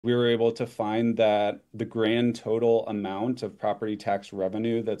We were able to find that the grand total amount of property tax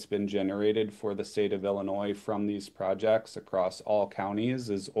revenue that's been generated for the state of Illinois from these projects across all counties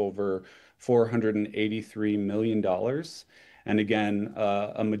is over $483 million. And again,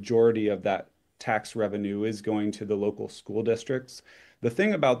 a majority of that tax revenue is going to the local school districts. The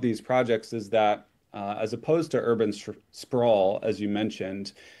thing about these projects is that, as opposed to urban sprawl, as you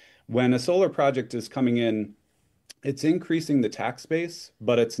mentioned, when a solar project is coming in, it's increasing the tax base,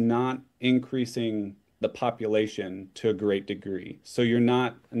 but it's not increasing the population to a great degree. So you're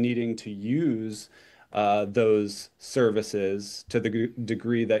not needing to use those services to the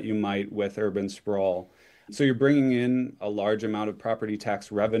degree that you might with urban sprawl. So you're bringing in a large amount of property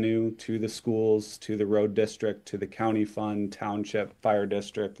tax revenue to the schools, to the road district, to the county fund, township, fire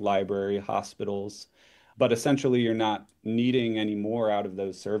district, library, hospitals. But essentially, you're not needing any more out of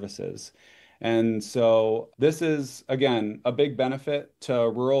those services. And so this is, again, a big benefit to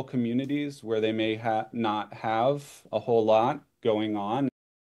rural communities where they may not have a whole lot going on